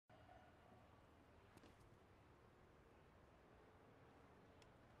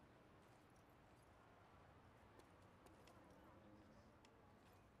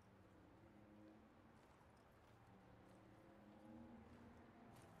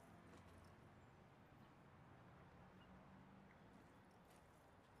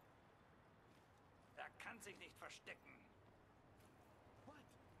sich nicht verstecken. What?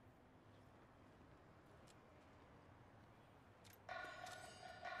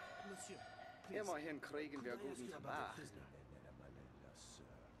 Monsieur, please. Immerhin kriegen wir guten Tabak.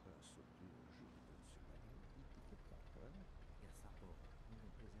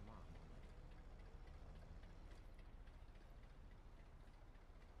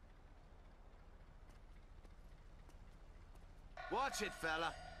 Watch it,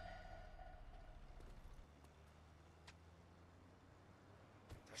 fella.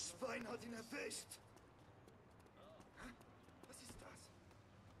 Das Schwein hat ihn erwischt. Was ist das?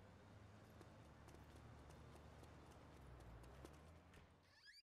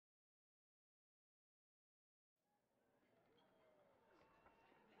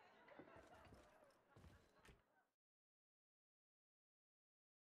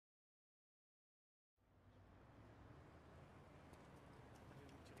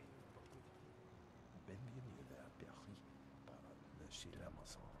 Benvenuti à Paris chez la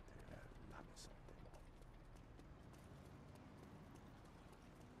maison de la maison de moi.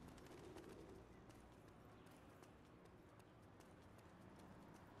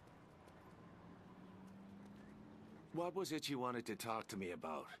 What was it you wanted to talk to me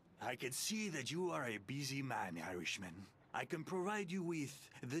about? I can see that you are a busy man, Irishman. I can provide you with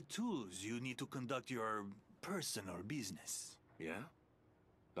the tools you need to conduct your personal business. Yeah?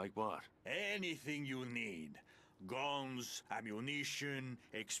 Like what? Anything you need. Guns, ammunition,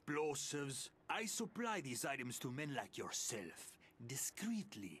 explosives. I supply these items to men like yourself,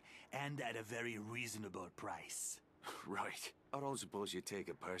 discreetly, and at a very reasonable price. Right. I don't suppose you take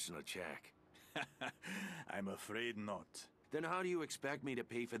a personal check. I'm afraid not. Then how do you expect me to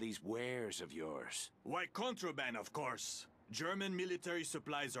pay for these wares of yours? Why, contraband, of course. German military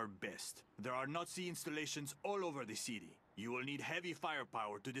supplies are best. There are Nazi installations all over the city. You will need heavy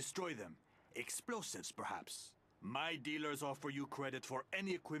firepower to destroy them. Explosives, perhaps. My dealers offer you credit for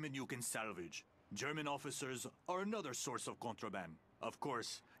any equipment you can salvage. German officers are another source of contraband. Of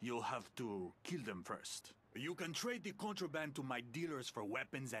course, you'll have to kill them first. You can trade the contraband to my dealers for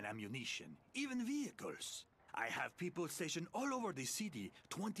weapons and ammunition, even vehicles. I have people stationed all over the city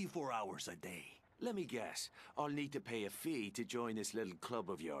 24 hours a day. Let me guess. I'll need to pay a fee to join this little club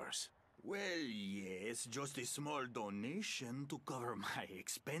of yours. Well, yes, just a small donation to cover my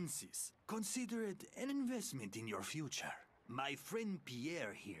expenses. Consider it an investment in your future. My friend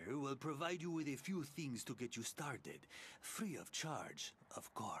Pierre here will provide you with a few things to get you started. Free of charge,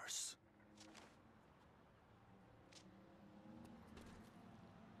 of course.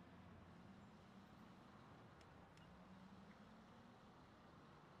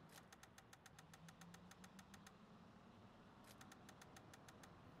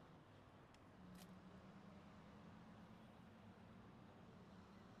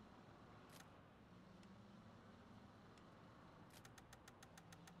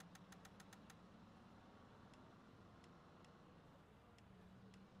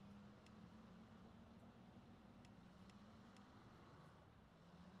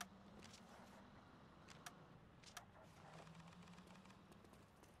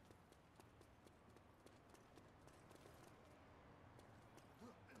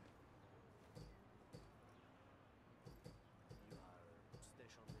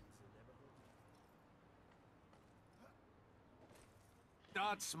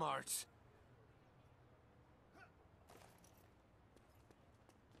 Not smart.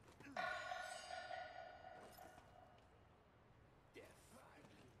 Der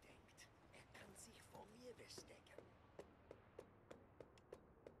Feigling denkt, er kann sich vor mir verstecken.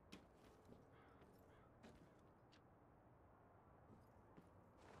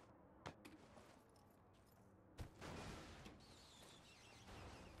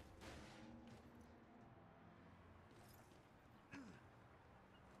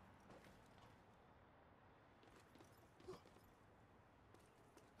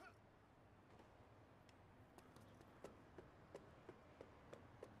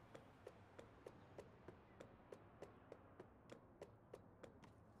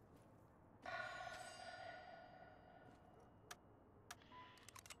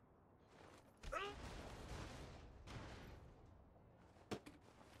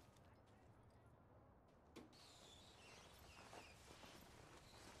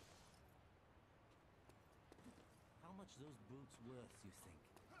 How much those boots worth, you think?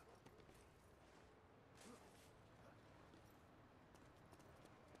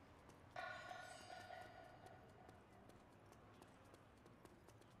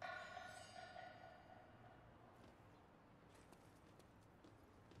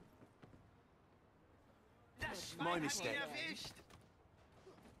 Das My Schwein hat ihn mistake. erwischt.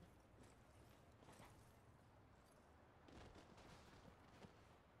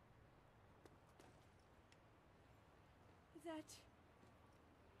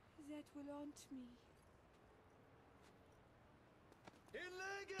 that will haunt me.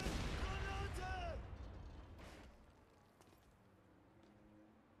 Inlegen! Granate!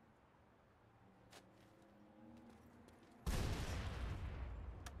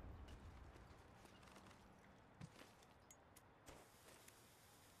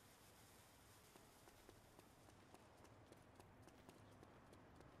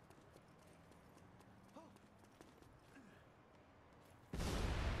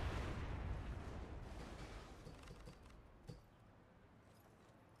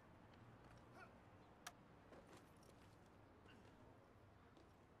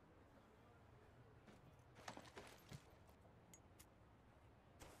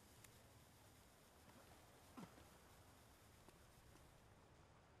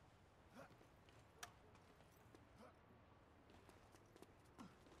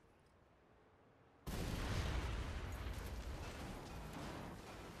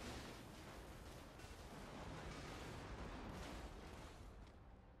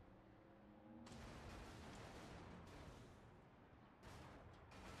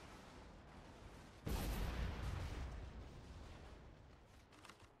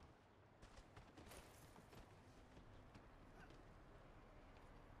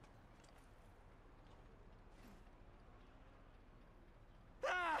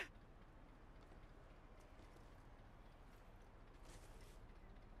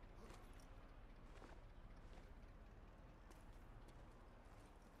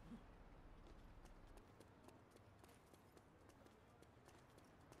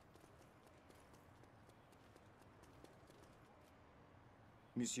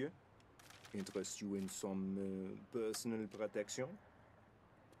 Monsieur, interest you in some personal protection?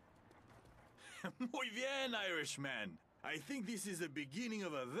 Muy bien, Irishman. I think this is the beginning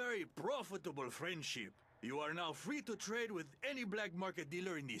of a very profitable friendship. You are now free to trade with any black market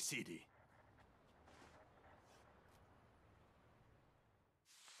dealer in this city.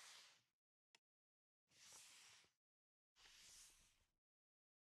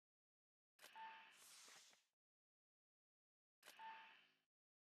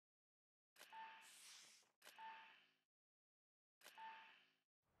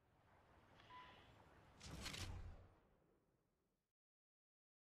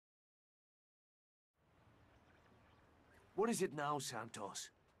 What is it now, Santos?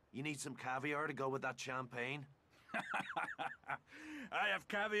 You need some caviar to go with that champagne? I have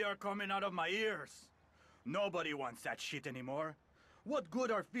caviar coming out of my ears. Nobody wants that shit anymore. What good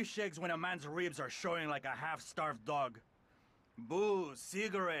are fish eggs when a man's ribs are showing like a half-starved dog? Booze,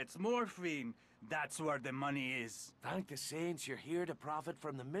 cigarettes, morphine. That's where the money is. Thank the saints you're here to profit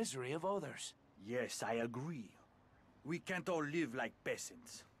from the misery of others. Yes, I agree. We can't all live like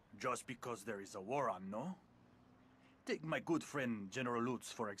peasants, just because there is a war on, no? Take my good friend General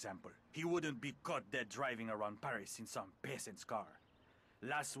Lutz, for example. He wouldn't be caught dead driving around Paris in some peasant's car.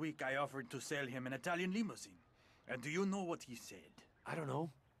 Last week I offered to sell him an Italian limousine. And do you know what he said? I don't know.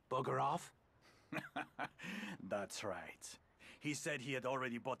 Bugger off? That's right. He said he had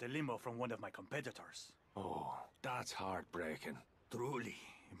already bought a limo from one of my competitors. Oh, that's heartbreaking. Truly,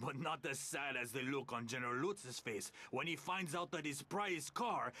 but not as sad as the look on General Lutz's face when he finds out that his prized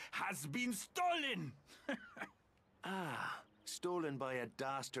car has been stolen! Ah, stolen by a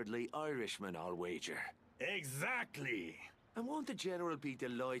dastardly Irishman, I'll wager. Exactly! And won't the General be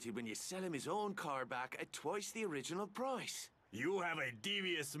delighted when you sell him his own car back at twice the original price? You have a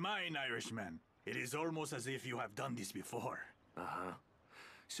devious mind, Irishman. It is almost as if you have done this before. Uh-huh.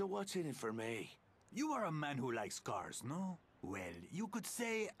 So what's in it for me? You are a man who likes cars, no? Well, you could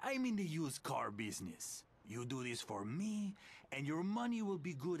say I'm in the used car business. You do this for me, and your money will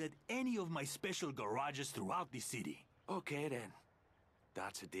be good at any of my special garages throughout the city. Okay then.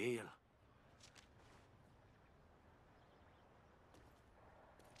 That's a deal.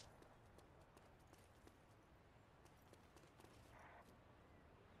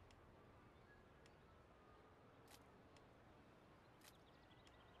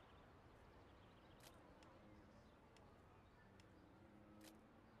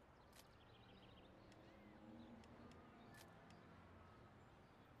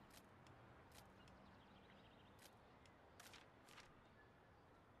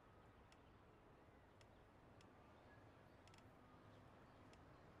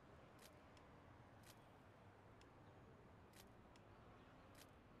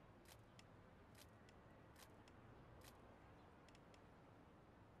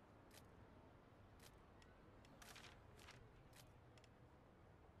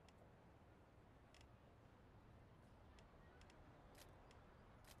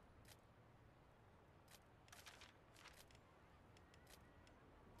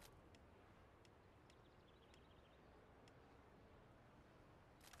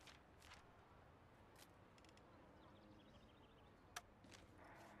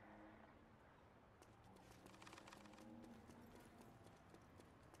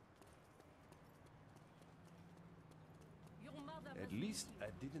 At least I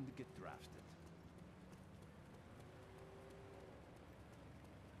didn't get drafted.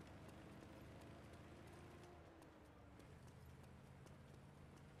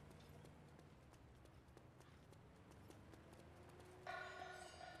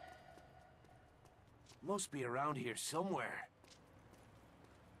 Must be around here somewhere.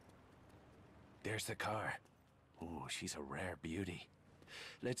 There's the car. Oh, she's a rare beauty.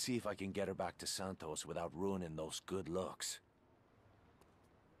 Let's see if I can get her back to Santos without ruining those good looks.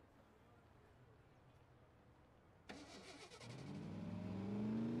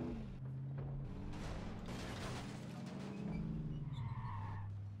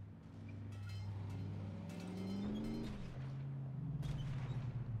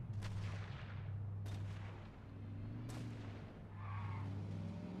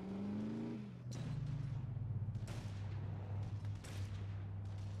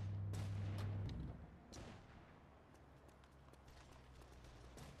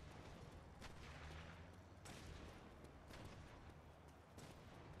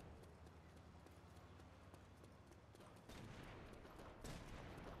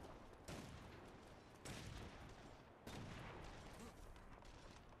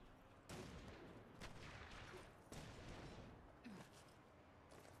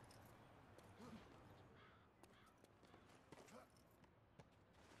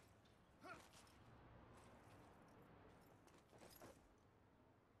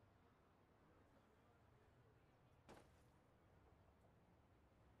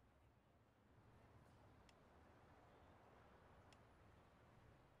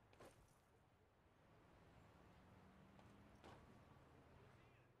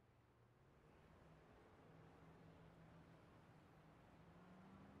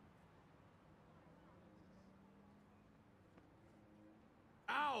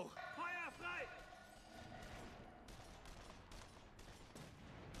 Au! Feuer frei!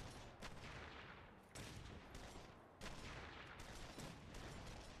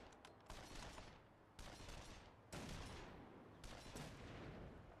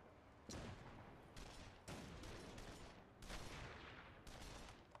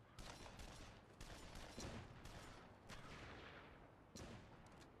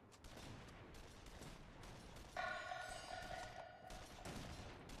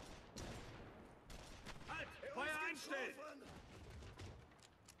 Halt! Feuer einstellen!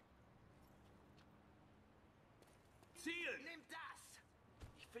 Zielen! Nimm das!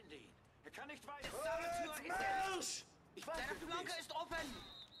 Ich finde ihn. Er kann nicht weiter. Sabotuer ist er nicht! Ich weiß, Deine wer du Flanke bist. ist offen!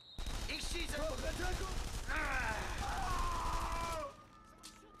 Ich schieße!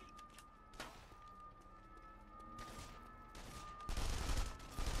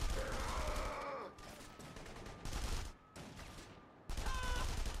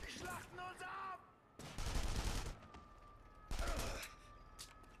 Die schlachten uns ab!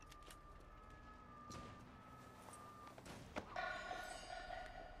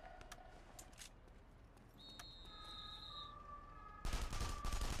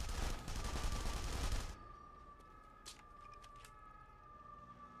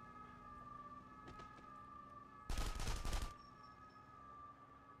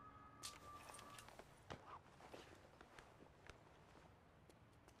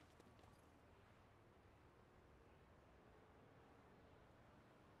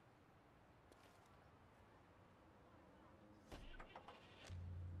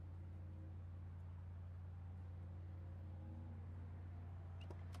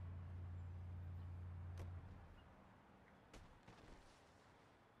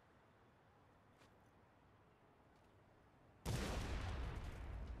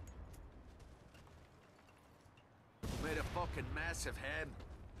 Made a fucking massive head.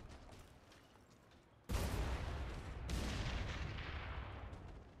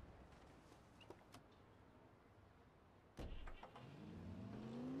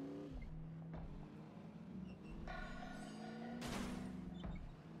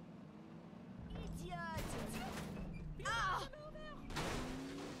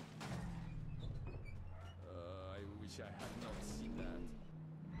 I wish I had not seen that.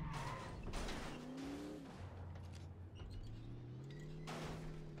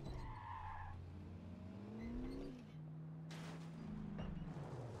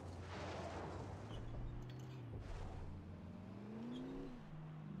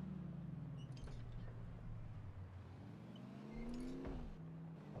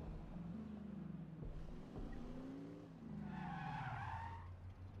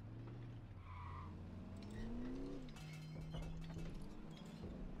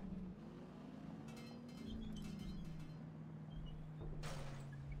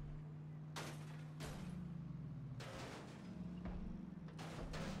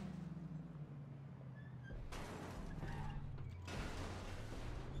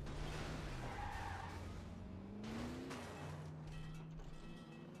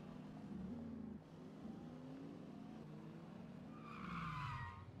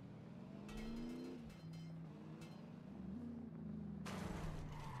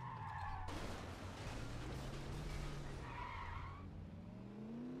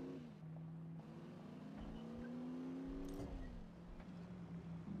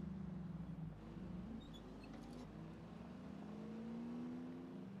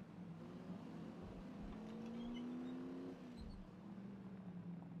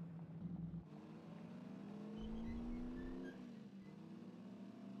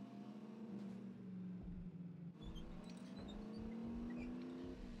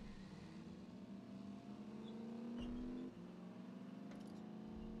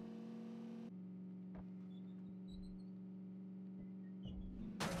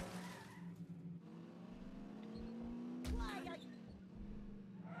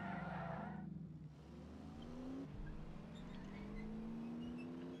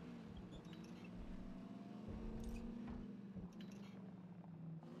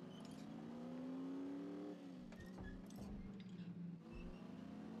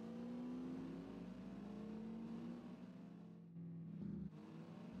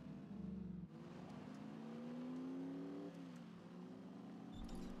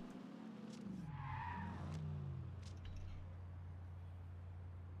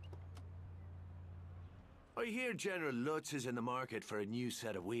 I hear General Lutz is in the market for a new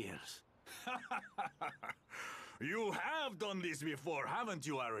set of wheels. You have done this before, haven't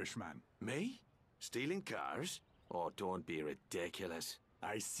you, Irishman? Me? Stealing cars? Oh, don't be ridiculous.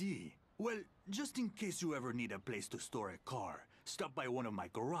 I see. Well, just in case you ever need a place to store a car, stop by one of my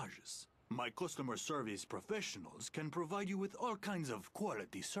garages. My customer service professionals can provide you with all kinds of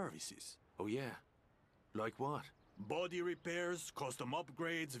quality services. Oh, yeah? Like what? Body repairs, custom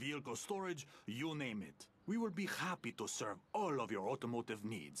upgrades, vehicle storage, you name it. We will be happy to serve all of your automotive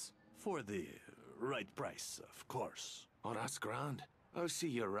needs. For the right price, of course. Oh, that's grand. I'll see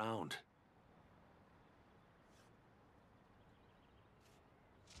you around.